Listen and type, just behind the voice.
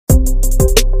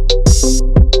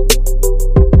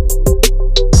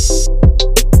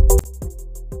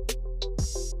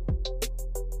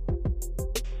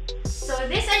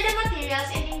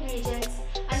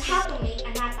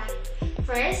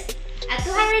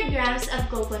100 grams of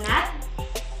coconut,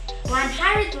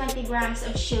 120 grams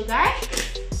of sugar,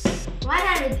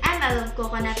 100 ml of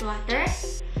coconut water,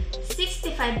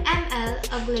 65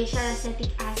 ml of glacial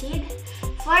acetic acid,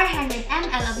 400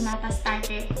 ml of nata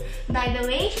starter. By the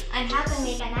way, on how to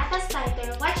make a nata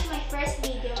starter, watch my first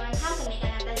video on how to make a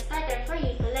nata starter for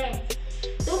you to learn.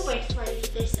 2.4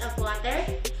 liters of water,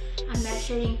 a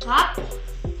measuring cup,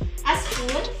 a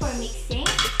spoon for mixing,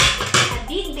 a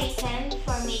big basin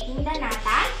for making the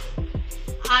nata,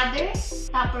 other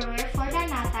Tupperware for the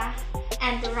nata,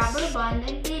 and the rubber band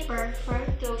and paper for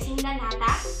closing the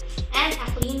nata, and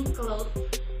a clean cloth.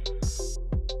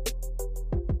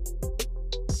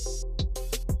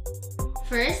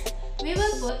 First, we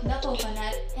will put the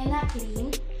coconut in a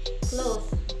clean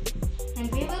cloth, and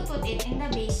we will put it in the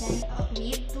basin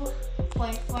with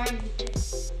 2.4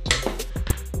 liters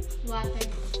water.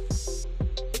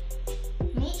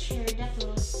 Make sure the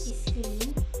cloth is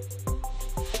clean.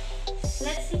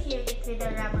 Let's secure it with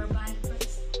a rubber band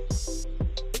first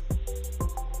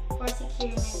for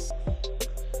securement.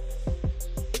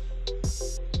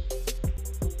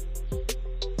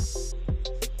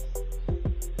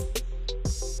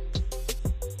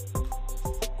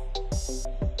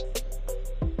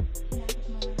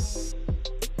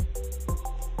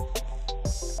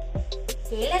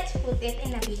 Okay, let's put it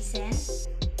in a basin.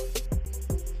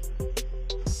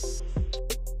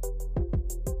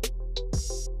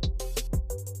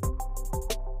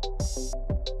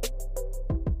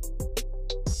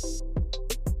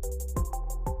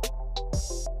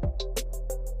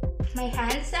 My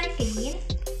hands are clean.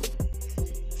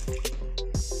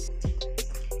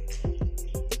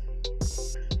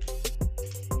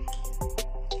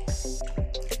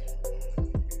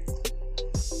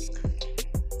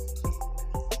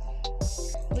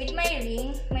 With my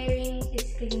ring is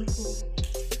clean too.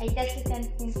 I just can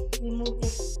remove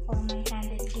it for my hand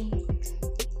and clean it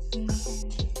in my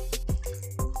hand.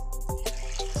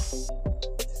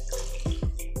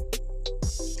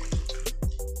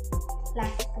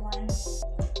 Last one.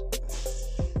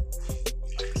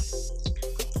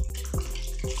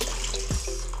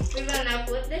 We will now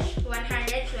put the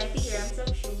 120 grams of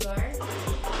sugar.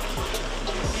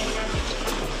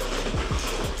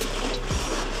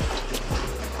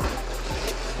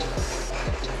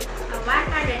 A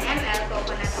 100 ml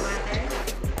coconut water.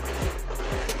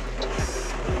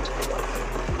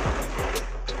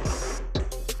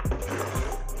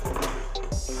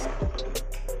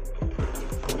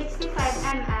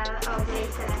 ml of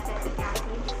glacial acetic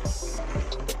acid,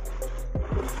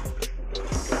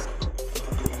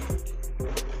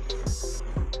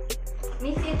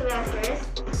 mix it well first,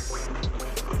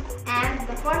 and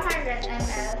the 400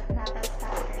 ml nata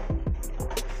starter.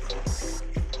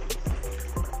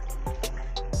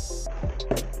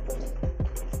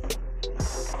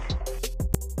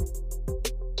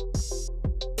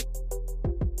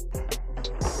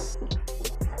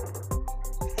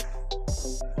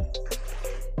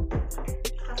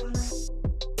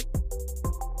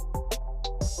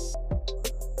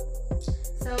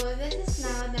 So this is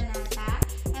now the nata,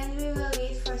 and we will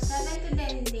wait for 7 to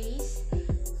 10 days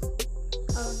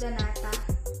of the nata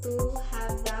to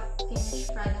have the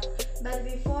finished product. But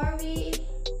before we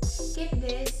keep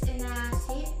this in a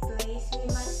safe place, we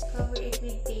must cover it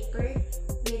with paper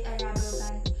with a rubber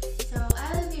band. So I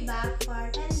will be back for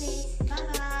 10 days. Bye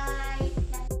bye!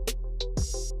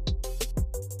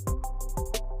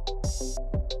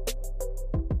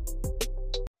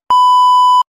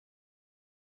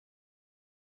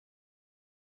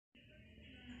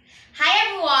 Hi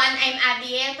everyone, I'm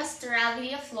Abigail Pastoral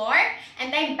Villaflor,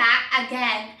 and I'm back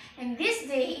again. And this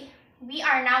day, we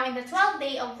are now in the 12th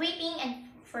day of waiting and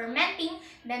fermenting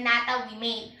the nata we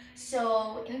made.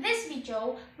 So in this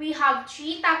video, we have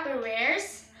 3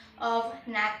 Tupperwares of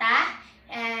nata,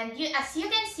 and as you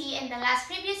can see in the last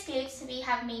previous clips, we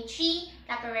have made 3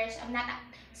 Tupperwares of nata.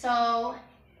 So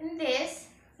in this,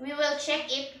 we will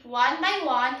check it one by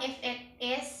one if it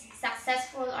is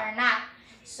successful or not.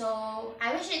 So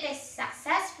I wish it is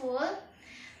successful,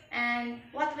 and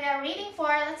what we are waiting for,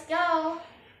 let's go!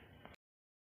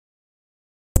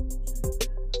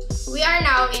 We are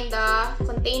now in the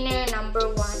container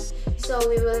number 1. So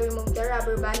we will remove the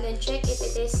rubber band and check if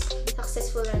it is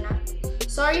successful or not.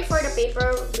 Sorry for the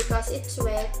paper because it's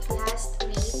wet last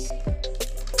week.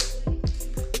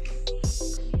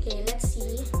 Okay, let's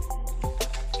see.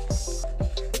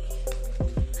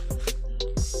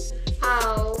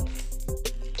 Ow!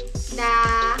 The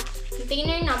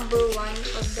container number 1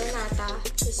 of the nata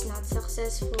is not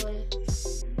successful.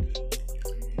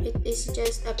 It is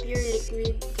just a pure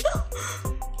liquid.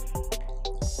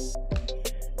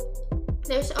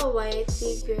 There's a white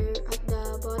figure at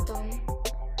the bottom.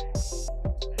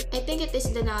 I think it is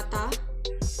the nata,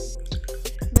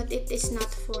 but it is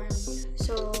not formed.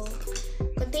 So,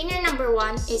 container number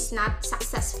 1 is not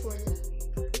successful.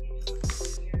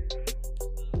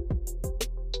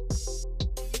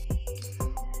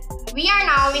 We are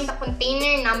now in the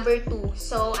container number 2.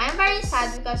 So, I'm very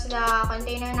sad because the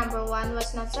container number 1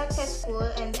 was not successful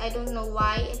and I don't know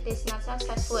why it is not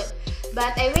successful.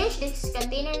 But I wish this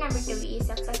container number 3 is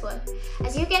successful.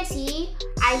 As you can see,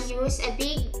 I use a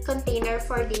big container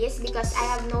for this because I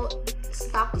have no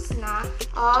stocks na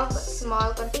of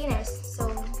small containers.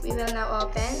 So, we will now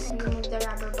open and remove the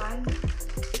rubber band.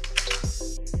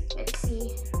 Let's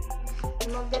see.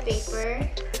 Remove the paper.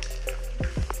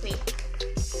 Wait.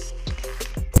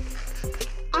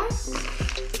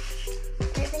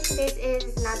 I think this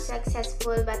is not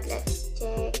successful, but let's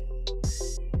check.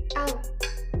 Oh,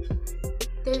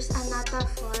 there's a nata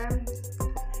form.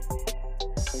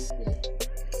 Let's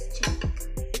check.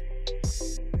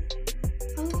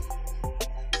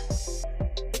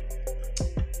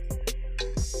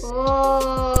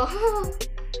 Oh.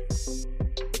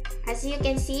 As you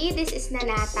can see, this is the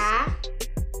nata.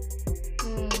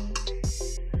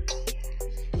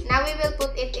 Now we will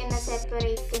put it in a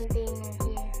separate container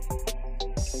here.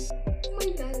 Oh my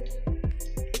god.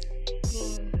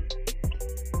 Okay.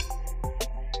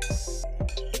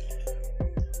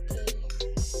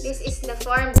 This is the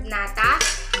formed nata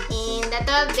and the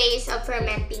 12 days of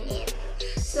fermenting it.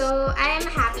 So I am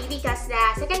happy because the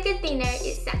second container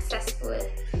is successful.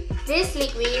 This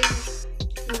liquid,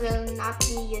 we will not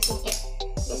be using it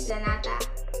because the nata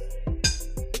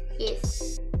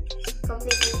is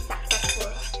completely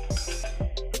successful.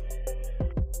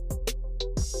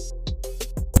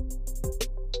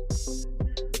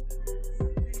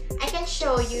 I can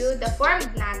show you the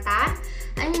formed nata.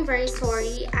 I'm very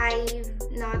sorry I've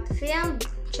not filmed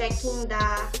checking the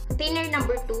container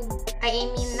number 2, I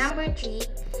mean number 3,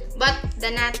 but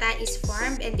the nata is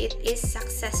formed and it is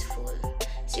successful.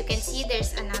 As you can see,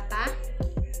 there's a nata.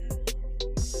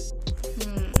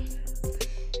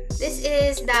 This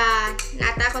is the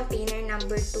nata container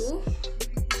number 2.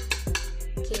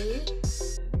 Okay.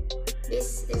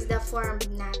 This is the formed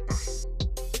nata.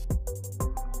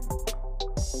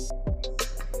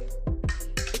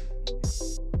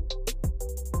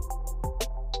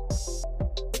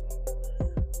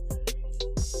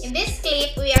 In this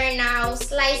clip, we are now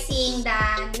slicing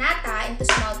the nata into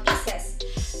small pieces.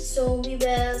 So we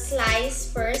will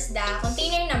slice first the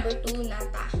container number 2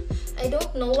 nata. I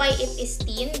don't know why it is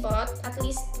thin, but at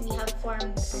least we have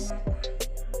formed a nata.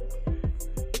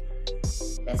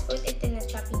 Let's put it in a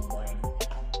chopping board.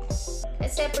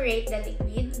 Let's separate the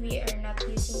liquid. We are not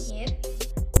using it.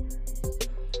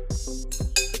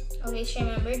 Always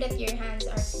remember that your hands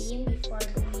are clean before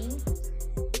doing.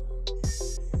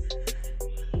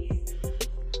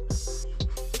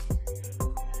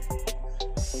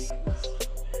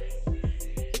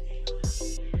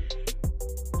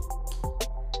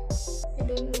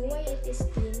 I don't know why it is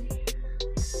thin,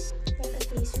 but at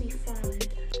least we found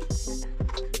nata.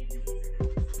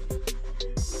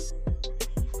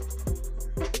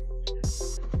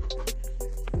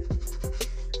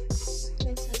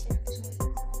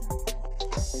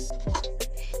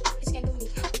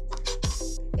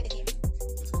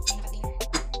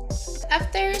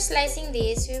 After slicing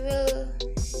this, we will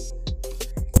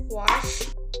wash.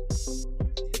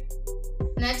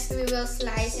 Next, we will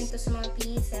slice into small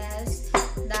pieces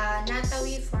the nata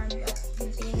we formed at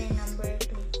container number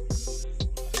 2.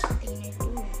 Container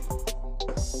 2.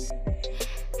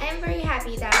 I'm very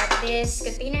happy that this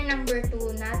container number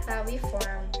 2 nata we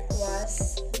formed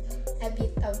was a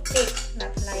bit of thick,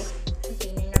 not like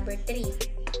container number 3.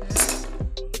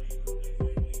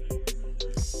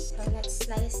 So let's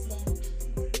slice them.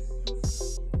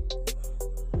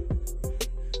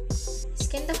 It's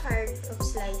kind of hard of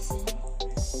slicing.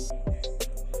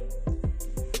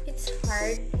 It's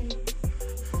hard and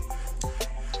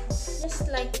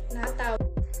just like nata.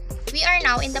 We are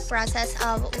now in the process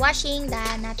of washing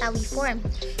the nata we formed.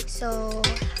 So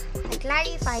I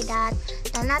clarify that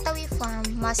the nata we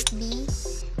formed must be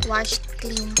washed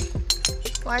clean.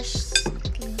 Washed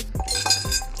clean.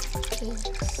 Okay.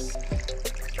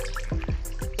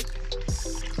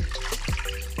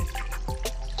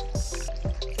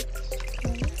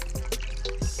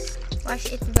 Wash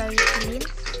it very clean.